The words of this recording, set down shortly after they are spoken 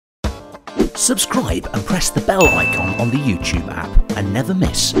Subscribe and press the bell icon on the YouTube app and never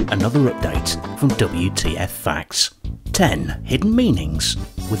miss another update from WTF Facts. 10 hidden meanings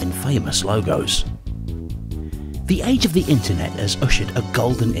within famous logos. The age of the internet has ushered a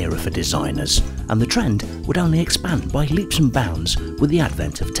golden era for designers, and the trend would only expand by leaps and bounds with the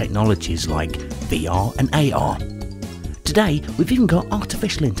advent of technologies like VR and AR. Today, we've even got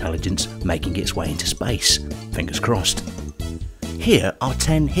artificial intelligence making its way into space. Fingers crossed. Here are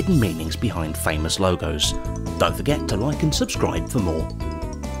 10 hidden meanings behind famous logos. Don't forget to like and subscribe for more.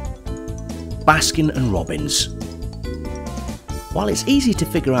 Baskin & Robbins. While it's easy to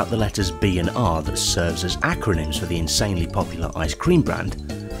figure out the letters B and R that serves as acronyms for the insanely popular ice cream brand,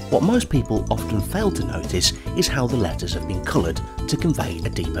 what most people often fail to notice is how the letters have been coloured to convey a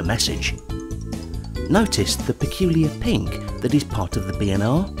deeper message. Notice the peculiar pink that is part of the B and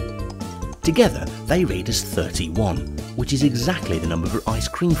R? Together they read as 31, which is exactly the number of ice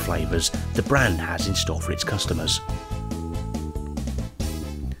cream flavours the brand has in store for its customers.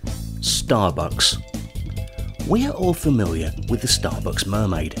 Starbucks. We are all familiar with the Starbucks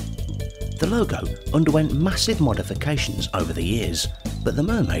mermaid. The logo underwent massive modifications over the years, but the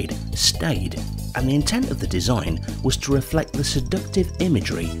mermaid stayed, and the intent of the design was to reflect the seductive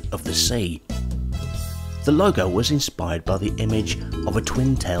imagery of the sea. The logo was inspired by the image of a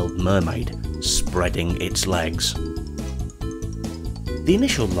twin-tailed mermaid spreading its legs. The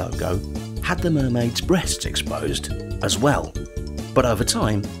initial logo had the mermaid's breasts exposed as well, but over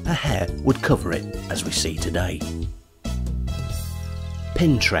time her hair would cover it as we see today.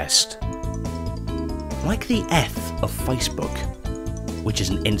 Pinterest. Like the F of Facebook, which is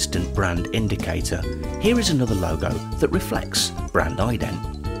an instant brand indicator, here is another logo that reflects brand ident.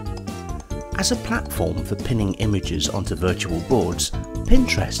 As a platform for pinning images onto virtual boards,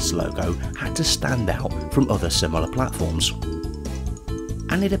 Pinterest's logo had to stand out from other similar platforms.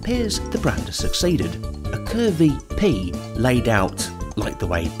 And it appears the brand has succeeded. A curvy P laid out like the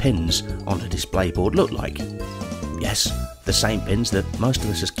way pins on a display board look like. Yes, the same pins that most of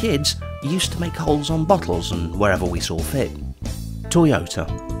us as kids used to make holes on bottles and wherever we saw fit. Toyota.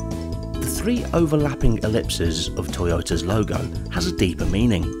 The 3 overlapping ellipses of Toyota's logo has a deeper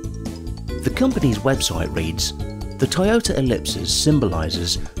meaning. The company's website reads, "The Toyota ellipses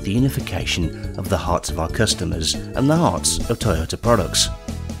symbolises the unification of the hearts of our customers and the hearts of Toyota products."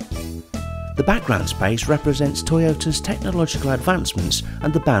 The background space represents Toyota's technological advancements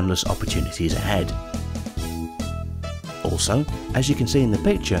and the boundless opportunities ahead. Also, as you can see in the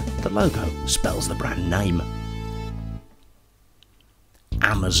picture, the logo spells the brand name.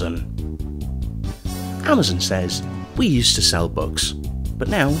 Amazon. Amazon says, "We used to sell books, but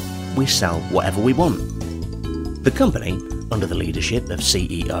now we sell whatever we want." The company, under the leadership of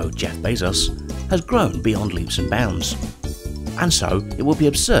CEO Jeff Bezos, has grown beyond leaps and bounds. And so it would be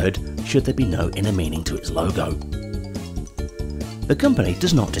absurd should there be no inner meaning to its logo. The company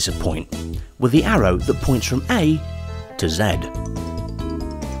does not disappoint, with the arrow that points from A to Z,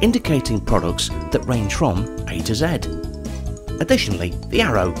 indicating products that range from A to Z. Additionally, the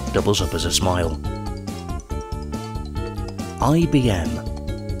arrow doubles up as a smile. IBM.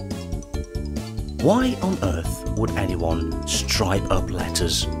 Why on earth would anyone stripe up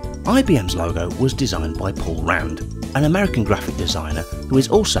letters? IBM's logo was designed by Paul Rand, an American graphic designer who is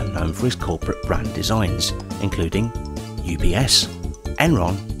also known for his corporate brand designs, including UPS,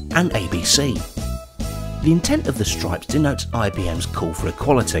 Enron and ABC. The intent of the stripes denotes IBM's call for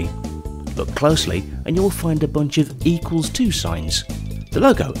equality. Look closely and you will find a bunch of =2 signs. The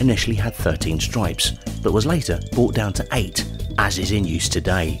logo initially had 13 stripes, but was later brought down to 8, as is in use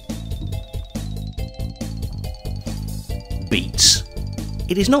today. Beats.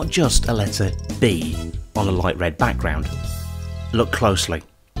 It is not just a letter B on a light red background. Look closely.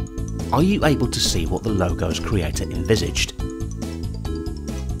 Are you able to see what the logo's creator envisaged?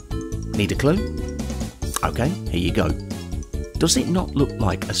 Need a clue? Okay, here you go. Does it not look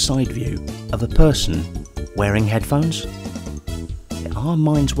like a side view of a person wearing headphones? Our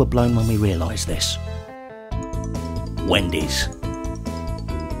minds were blown when we realised this. Wendy's.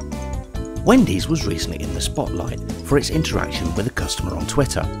 Wendy's was recently in the spotlight for its interaction with a customer on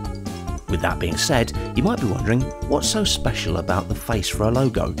Twitter. With that being said, you might be wondering what's so special about the face for a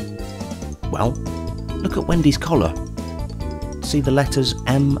logo. Well, look at Wendy's collar. See the letters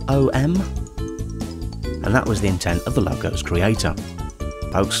MOM? And that was the intent of the logo's creator.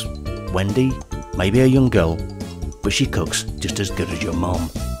 Folks, Wendy may be a young girl, but she cooks just as good as your mom.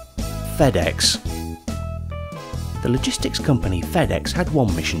 FedEx. The logistics company FedEx had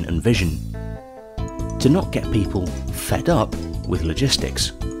one mission and vision: to not get people fed up with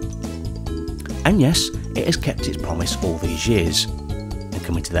logistics. And yes, it has kept its promise all these years. In and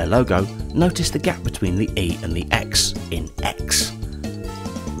coming to their logo, notice the gap between the E and the X in X.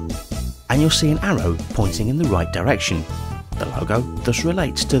 And you'll see an arrow pointing in the right direction. The logo thus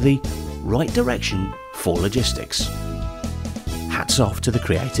relates to the right direction for logistics. Hats off to the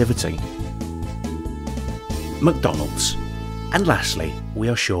creativity. McDonald's. And lastly, we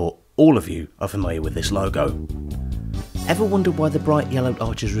are sure all of you are familiar with this logo. Ever wondered why the bright yellow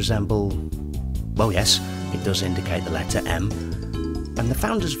arches resemble... Well yes, it does indicate the letter M, and the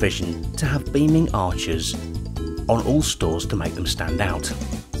founder's vision to have beaming arches on all stores to make them stand out.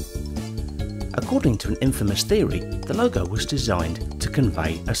 According to an infamous theory, the logo was designed to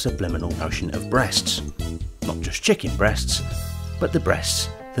convey a subliminal notion of breasts. Not just chicken breasts, but the breasts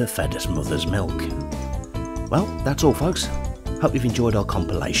that fed us mother's milk. Well, that's all folks. Hope you've enjoyed our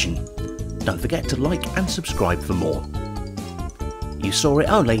compilation. Don't forget to like and subscribe for more. You saw it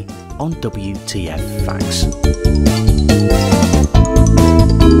only on WTF Facts.